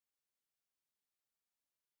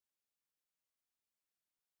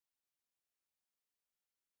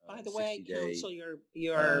By the way, 60-day counsel,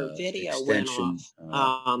 your video went extension,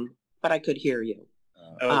 off, but I could hear you.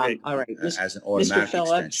 Okay. All right, as an Mr. automatic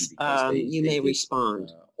Phillips, extension because you may did,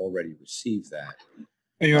 respond. already received that.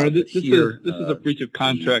 Hey, Your Honor, but this here, is a breach of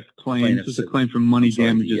contract the claim. plaintiff This is a said- claim for money I'm sorry,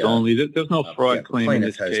 damages the, only. There's no fraud the claim in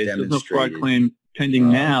this plaintiff has case. There's no fraud demonstrated, claim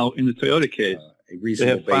pending now in the Toyota case. A They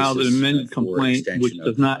reasonable have filed an basis, amended for complaint which extension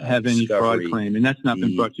does of, not have any fraud discovery. claim, and that's not been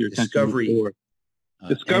The brought to your attention discovery, before.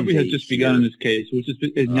 Discovery has end just date begun in here, this case, which is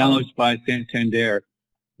acknowledged by Santander.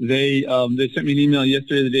 They sent me an email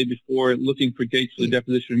yesterday, the day before, looking for dates for the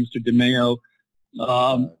deposition of Mr. DeMeo.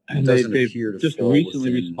 And they've just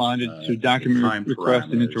recently responded to document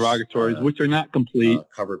requests and interrogatories, which are not complete.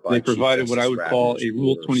 They provided what I would call a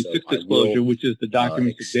Rule 26 disclosure, which is the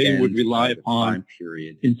documents that they would rely upon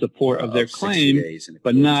in support of their claim,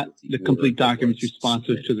 but not the complete documents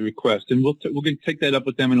responsive to the request. And we're going to take that up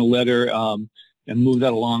with them in a letter and move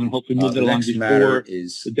that along, and hopefully move that along before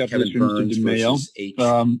the deposition of Mr.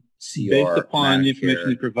 DeMeo. Based upon the information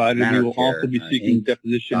they provided, we will also be seeking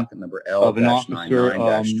deposition of an officer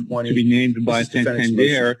to be named by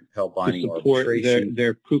Santander to support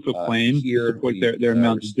their proof of claim, to support their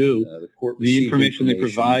amounts due. The information they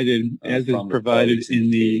provided, as is provided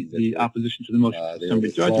in the opposition to the motion for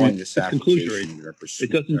summary judgment, is conclusory.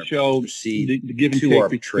 It doesn't show the give and take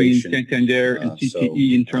between Santander and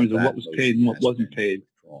CTE in terms of what was paid and what wasn't paid,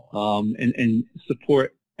 and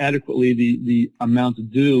support adequately the amounts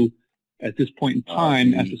due at this point in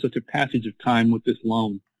time after such a passage of time with this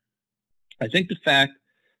loan. I think the fact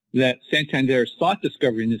that Santander sought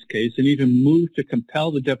discovery in this case and even moved to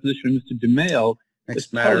compel the deposition of Mr. DeMeo is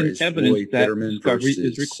telling evidence that discovery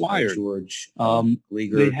is required.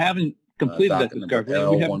 They haven't completed that discovery.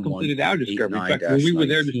 We haven't completed our discovery. In fact, when we were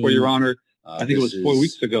there before Your Honor, I think it was 4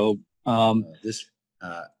 weeks ago,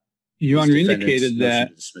 Your Honor indicated that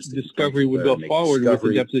discovery would go forward with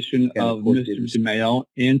the deposition of Mr. DeMeo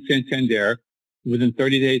and Santander within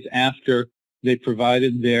 30 days after they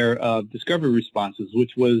provided their discovery responses,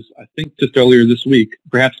 which was, I think, just earlier this week,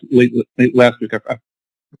 perhaps late last week. I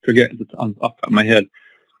forget off the top of my head.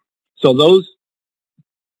 So those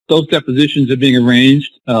depositions are being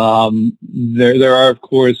arranged. There are, of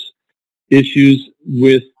course, issues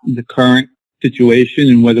with the current situation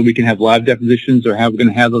and whether we can have live depositions or how we're going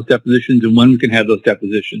to have those depositions and when we can have those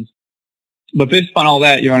depositions. But based upon all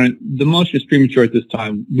that, Your Honor, the motion is premature at this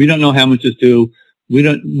time. We don't know how much is due. We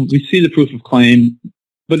see the proof of claim,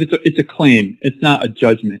 but it's a claim. It's not a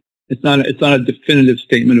judgment. It's not a definitive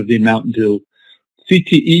statement of the amount due.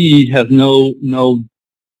 CTE has no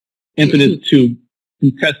impetus to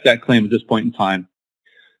contest that claim at this point in time.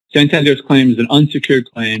 Santander's claim is an unsecured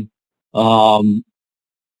claim.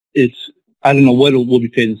 I don't know what will be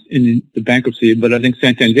paid in the bankruptcy, but I think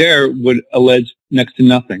Santander would allege next to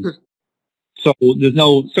nothing. So there's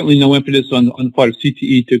certainly no impetus on the part of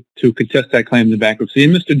CTE to contest that claim in the bankruptcy.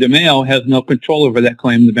 And Mr. DeMeo has no control over that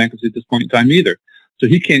claim in the bankruptcy at this point in time either. So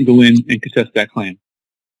he can't go in and contest that claim.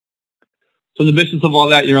 So on the basis of all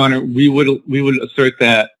that, Your Honor, we would assert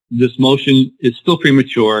that this motion is still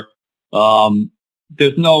premature.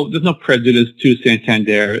 There's no prejudice to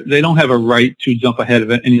Santander. They don't have a right to jump ahead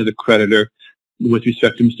of any other creditor with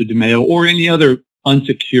respect to Mr. DeMeo or any other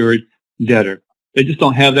unsecured debtor. They just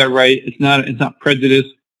don't have that right. It's not prejudice.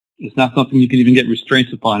 It's not something you can even get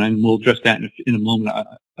restraints upon, and we'll address that in a moment,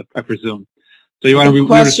 I presume. So, Your Honor, we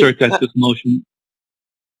would assert that this motion.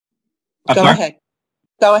 Go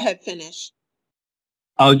ahead, finish.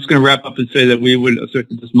 I was just going to wrap up and say that we would assert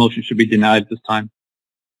that this motion should be denied this time.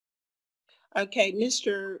 Okay,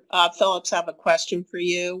 Mr. Phillips, I have a question for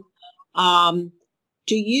you.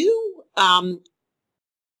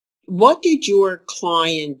 What did your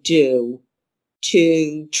client do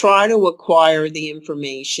to try to acquire the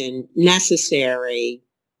information necessary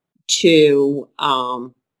to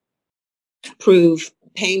prove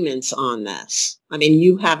payments on this? I mean,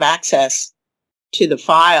 you have access to the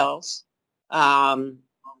files.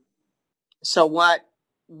 So what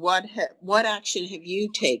action have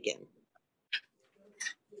you taken?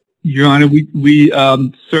 Your Honor, we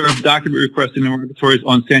served document requests and interrogatories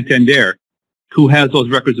on Santander, who has those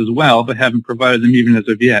records as well, but haven't provided them even as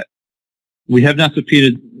of yet. We have not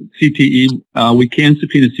subpoenaed CTE. We can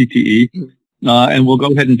subpoena CTE, and we'll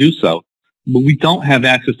go ahead and do so. But we don't have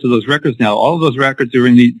access to those records now. All of those records are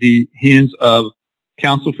in the hands of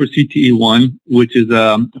counsel for CTE1, which is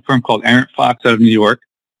a firm called Aaron Fox out of New York,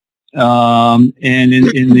 and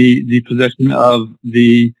in the possession of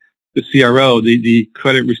the CRO, the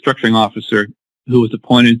credit restructuring officer, who was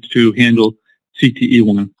appointed to handle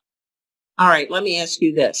CTE1. All right, let me ask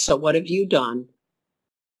you this. So what have you done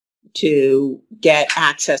to get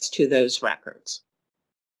access to those records?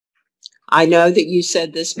 I know that you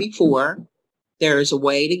said this before. There is a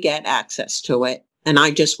way to get access to it, and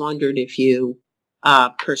I just wondered if you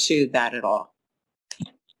pursued that at all.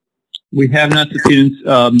 We have not subpoenaed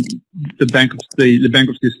the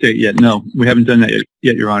bankruptcy estate yet. No, we haven't done that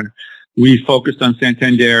yet, Your Honor. We focused on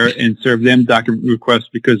Santander and served them document requests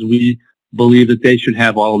because we believe that they should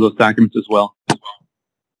have all of those documents as well.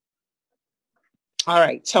 All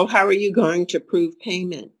right. So how are you going to prove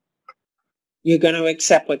payment? You're going to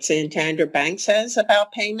accept what Santander Bank says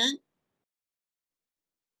about payment?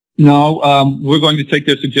 No, we're going to take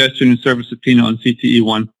their suggestion and serve a subpoena on CTE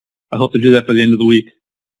 1. I hope to do that by the end of the week.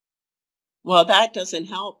 Well, that doesn't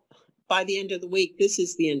help. By the end of the week, this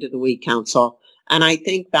is the end of the week, counsel. And I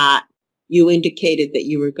think that you indicated that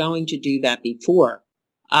you were going to do that before.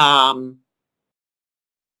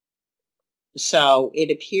 So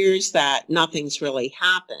it appears that nothing's really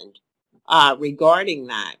happened regarding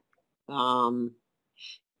that. All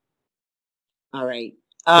right.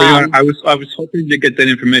 I was hoping to get that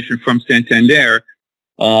information from Santander.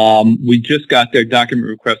 We just got their document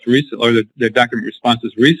request recently, or their document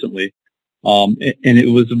responses recently. And it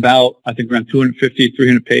was about, I think, around 250,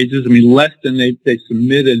 300 pages. I mean, less than they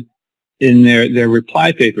submitted in their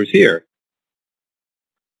reply papers here.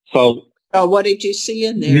 So what did you see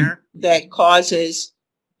in there that causes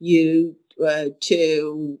you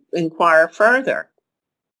to inquire further?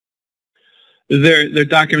 Their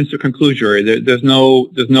documents are conclusory. There's no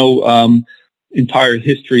entire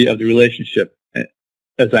history of the relationship,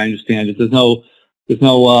 as I understand it. There's no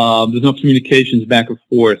communications back and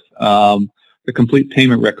forth. The complete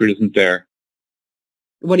payment record isn't there.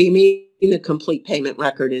 What do you mean the complete payment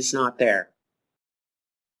record is not there?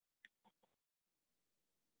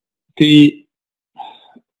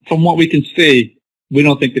 From what we can see, we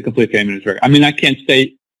don't think the complete payment is there. I mean, I can't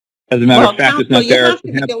state, as a matter of fact, it's not there. You have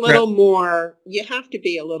to be a little more. You have to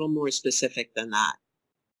be a little more specific than that.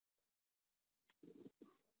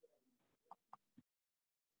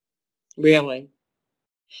 Really?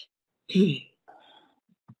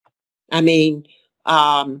 I mean,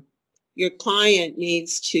 your client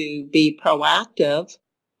needs to be proactive,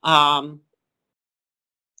 and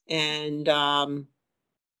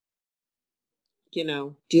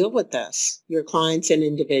deal with this. Your client's an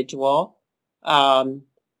individual.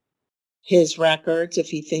 His records, if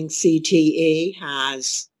he thinks CTE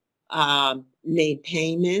has made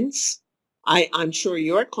payments, I'm sure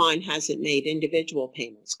your client hasn't made individual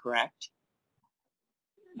payments, correct?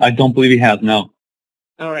 I don't believe he has, no.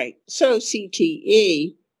 All right. So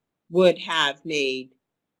CTE would have made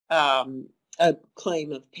a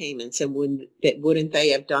claim of payments, and wouldn't they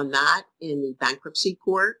have done that in the bankruptcy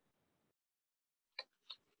court?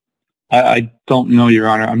 I don't know, Your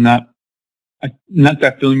Honor. I'm not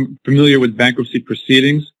that familiar with bankruptcy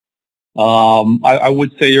proceedings. I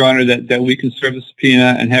would say, Your Honor, that we can serve the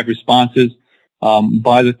subpoena and have responses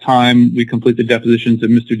by the time we complete the depositions of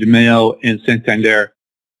Mr. DeMeo and Santander.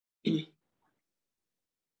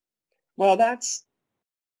 Well,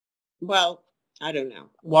 I don't know.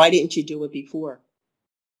 Why didn't you do it before?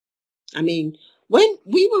 I mean, when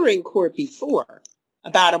we were in court before,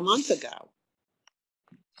 about a month ago,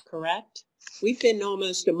 correct? We've been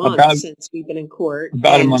almost a month since we've been in court.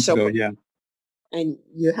 About a month ago, yeah. And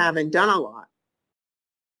you haven't done a lot.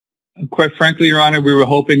 Quite frankly, Your Honor, we were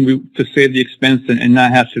hoping to save the expense and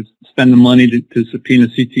not have to spend the money to subpoena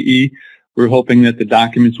CTE. We were hoping that the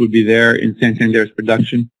documents would be there in Santander's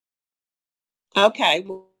production. Okay.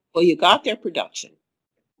 Well, you got their production.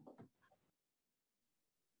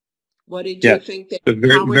 What did you think? How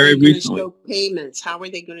were they going to show payments? How were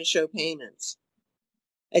they going to show payments?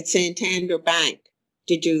 At Santander Bank,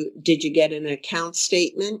 did you get an account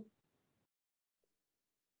statement?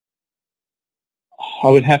 I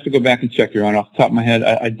would have to go back and check, Your Honor. Off the top of my head,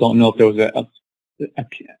 I don't know if there was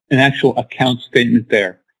an actual account statement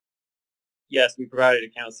there. Yes, we provided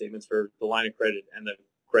account statements for the line of credit and the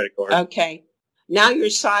credit card. Okay. Now you're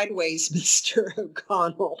sideways, Mr.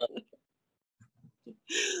 O'Connell.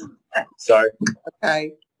 Sorry.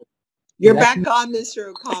 Okay. You're back on, Mr.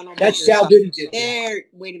 O'Connell. That's Sal didn't get there.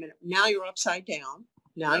 Wait a minute. Now you're upside down.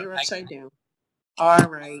 You're upside down. All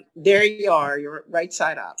right. There you are. You're right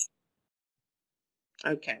side up.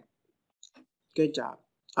 Okay. Good job.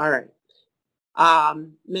 All right.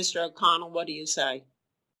 Mr. O'Connell, what do you say?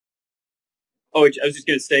 Oh, I was just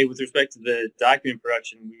going to say, with respect to the document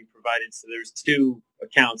production, we provided, so there's two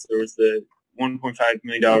accounts. There was the $1.5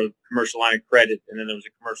 million commercial line of credit, and then there was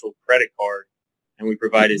a commercial credit card. And we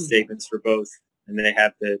provided statements for both, and they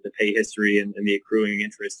have the pay history and the accruing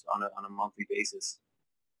interest on a monthly basis.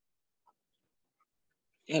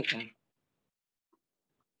 Okay.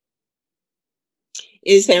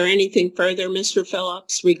 Is there anything further, Mr.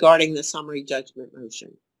 Phillips, regarding the summary judgment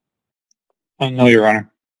motion? No, Your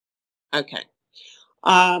Honor. Okay.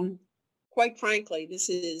 Quite frankly, this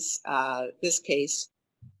case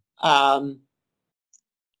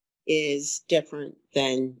is different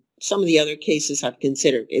than some of the other cases I've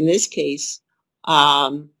considered. In this case,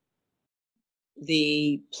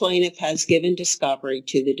 the plaintiff has given discovery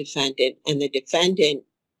to the defendant, and the defendant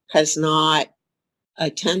has not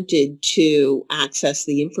attempted to access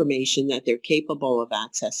the information that they're capable of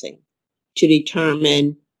accessing to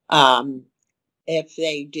determine if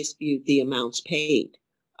they dispute the amounts paid.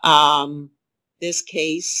 This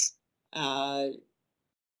case, Mr.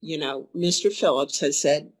 Phillips has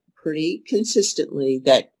said pretty consistently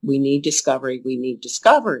that we need discovery,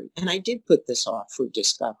 and I did put this off for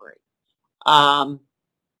discovery.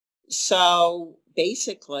 So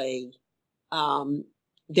basically,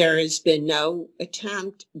 there has been no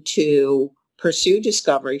attempt to pursue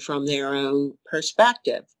discovery from their own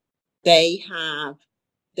perspective. They have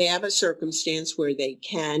a circumstance where they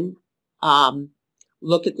can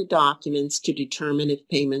look at the documents to determine if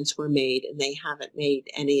payments were made, and they haven't made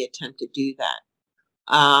any attempt to do that.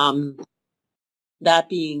 That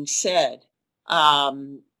being said, they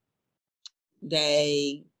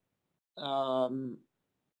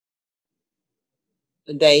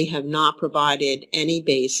have not provided any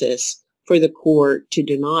basis for the court to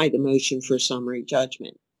deny the motion for summary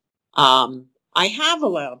judgment. I have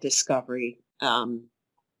allowed discovery,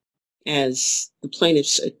 as the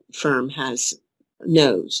plaintiff's firm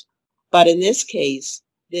knows, but in this case,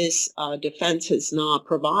 this defense has not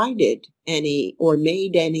provided any or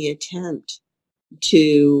made any attempt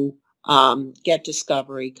to get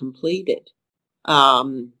discovery completed.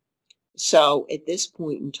 So at this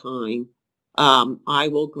point in time, I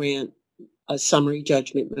will grant a summary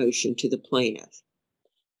judgment motion to the plaintiff.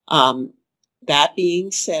 That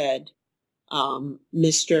being said,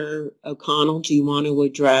 Mr. O'Connell, do you want to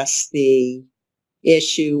address the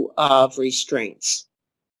issue of restraints?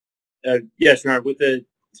 Yes, Your Honor.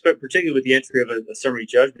 Particularly with the entry of a summary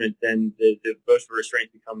judgment, then the motion for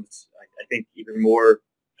restraint becomes, I think, even more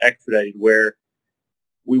expedited, where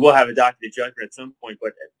we will have a docketed judgment at some point,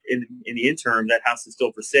 but in the interim, that house is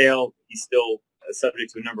still for sale. He's still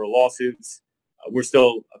subject to a number of lawsuits. We're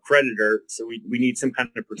still a creditor, so we need some kind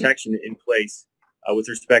of protection in place with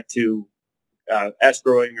respect to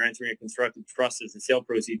escrowing or entering a constructive trust as the sale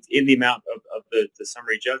proceeds in the amount of the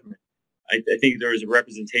summary judgment. I think there is a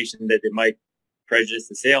representation that it might prejudice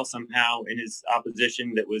the sale somehow in his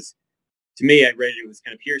opposition. That was, to me, I read it was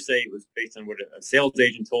kind of hearsay. It was based on what a sales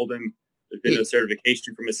agent told him. There's been no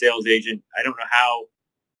certification from a sales agent. I don't know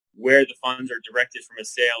where the funds are directed from a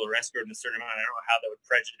sale or escrowed in a certain amount. I don't know how that would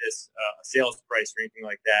prejudice a sales price or anything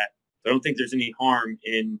like that. So I don't think there's any harm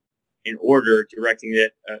in order directing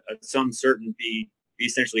that some certain be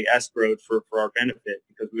essentially escrowed for our benefit,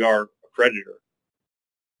 because we are a creditor.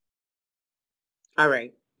 All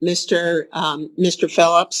right. Mr.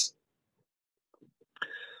 Phillips?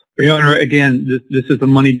 Your Honor, again, this is a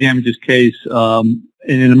money damages case, and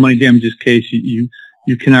in a money damages case, you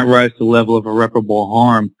cannot rise to the level of irreparable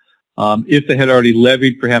harm. If they had already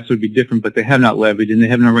levied, perhaps it would be different, but they have not levied, and they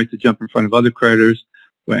have no right to jump in front of other creditors,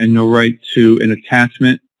 and no right to an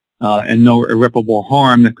attachment, and no irreparable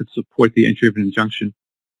harm that could support the entry of an injunction.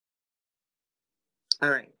 All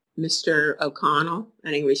right. Mr. O'Connell,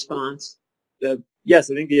 any response?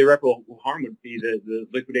 Yes, I think the irreparable harm would be the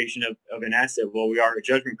liquidation of an asset. While we are a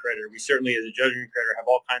judgment creditor, we certainly, as a judgment creditor, have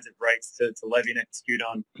all kinds of rights to levy and execute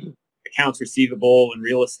on accounts receivable and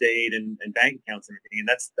real estate and bank accounts and everything. And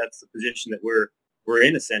that's the position that we're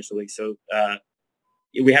in, essentially. So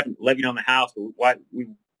we haven't levied on the house, but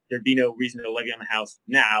there'd be no reason to levy on the house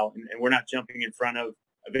now, and we're not jumping in front of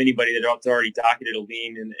anybody that's already docketed a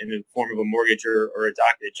lien in the form of a mortgage or a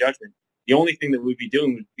docketed judgment. The only thing that we'd be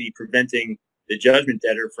doing would be preventing the judgment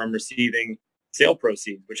debtor from receiving sale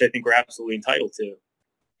proceeds, which I think we're absolutely entitled to.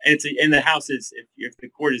 And the house is, if the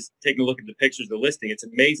court is taking a look at the pictures of the listing, it's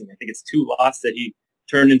amazing. I think it's 2 lots that he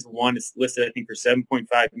turned into one. It's listed, I think, for $7.5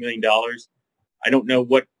 million. I don't know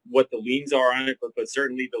what the liens are on it, but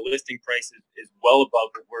certainly the listing price is well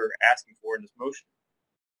above what we're asking for in this motion.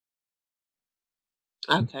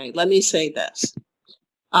 Okay, let me say this.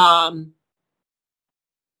 Mr.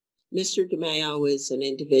 DeMeo is an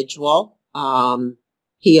individual.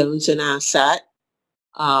 He owns an asset.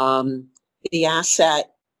 The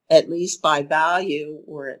asset, at least by value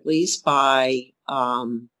or at least by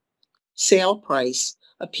sale price,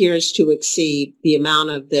 appears to exceed the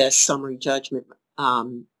amount of this summary judgment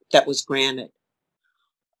that was granted.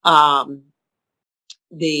 The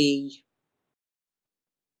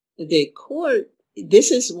court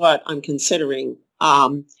this is what I'm considering.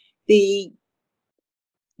 The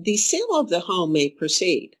sale of the home may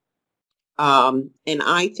proceed. And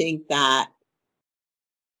I think that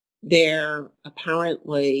there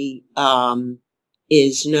apparently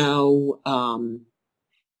is no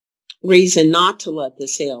reason not to let the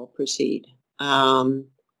sale proceed.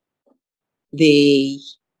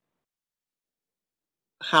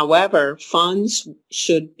 However, funds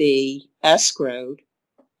should be escrowed,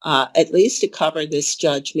 at least to cover this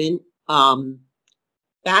judgment.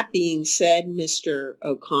 That being said, Mr.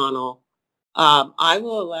 O'Connell, I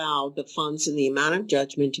will allow the funds in the amount of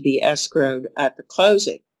judgment to be escrowed at the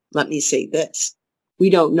closing. Let me say this. We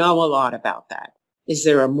don't know a lot about that. Is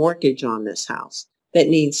there a mortgage on this house that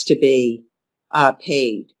needs to be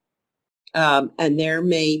paid? And there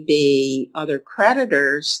may be other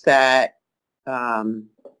creditors that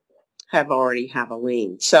already have a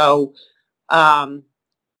lien. So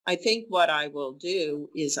I think what I will do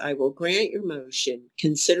is I will grant your motion,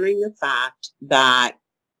 considering the fact that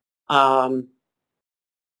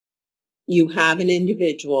you have an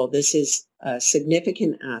individual. This is a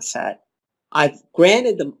significant asset. I've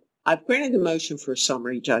granted the motion for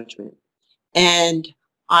summary judgment, and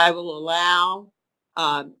I will allow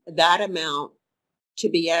that amount to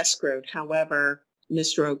be escrowed. However,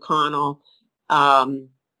 Mr. O'Connell,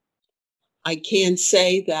 I can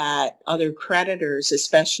say that other creditors,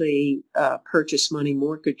 especially purchase money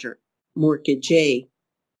mortgagee,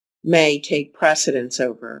 may take precedence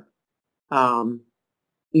over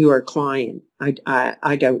your client.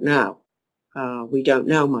 I don't know. We don't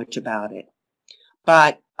know much about it.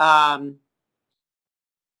 But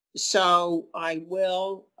so I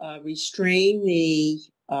will restrain the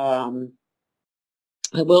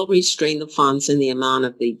funds in the amount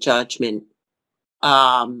of the judgment.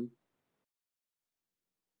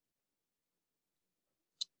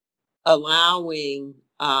 Allowing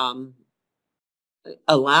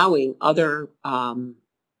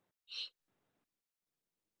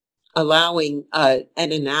an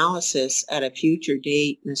analysis at a future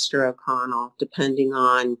date, Mr. O'Connell, depending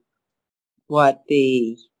on what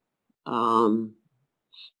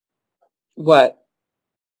what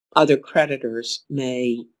other creditors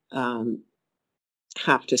may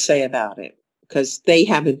have to say about it, because they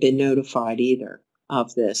haven't been notified either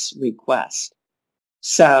of this request.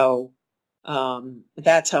 So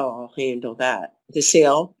that's how I'll handle that. The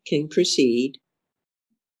sale can proceed.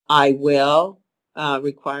 I will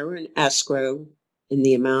require an escrow in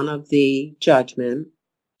the amount of the judgment,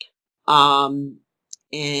 and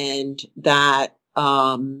that,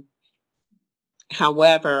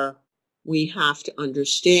 however, we have to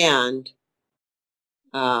understand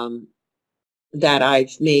that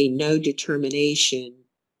I've made no determination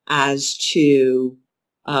as to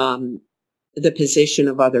the position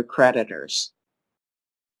of other creditors.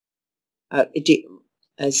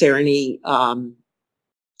 Is there any?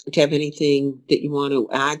 Do you have anything that you want to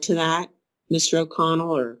add to that, Mr.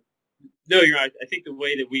 O'Connell? Or no, you're right. I think the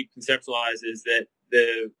way that we conceptualize is that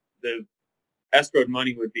the escrowed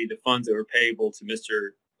money would be the funds that were payable to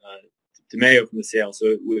Mr. DeMeo from the sale, so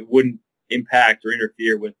it wouldn't impact or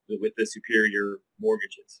interfere with the superior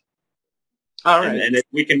mortgages. All right, and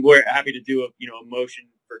we're happy to do a motion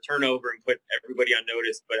for turnover and put everybody on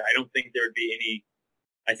notice, but I don't think there would be any.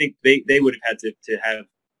 I think they would have had to have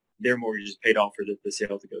their mortgages paid off for the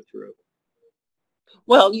sale to go through.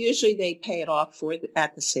 Well, usually they pay it off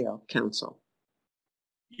at the sale, counsel.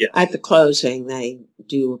 Yes. At the closing, they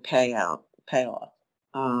do a payoff.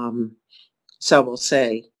 So we'll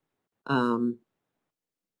say, in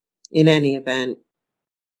any event,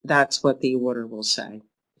 that's what the order will say.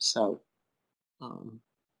 So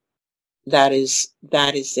that is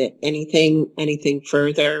it. Anything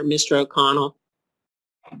further, Mr. O'Connell?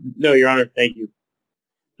 No, Your Honor. Thank you.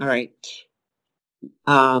 All right.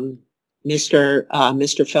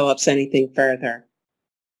 Mr. Phillips, anything further?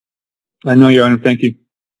 No, Your Honor. Thank you.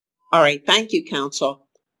 All right. Thank you, counsel.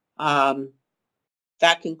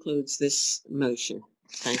 That concludes this motion.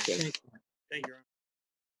 Thank you. Thank you, Your Honor.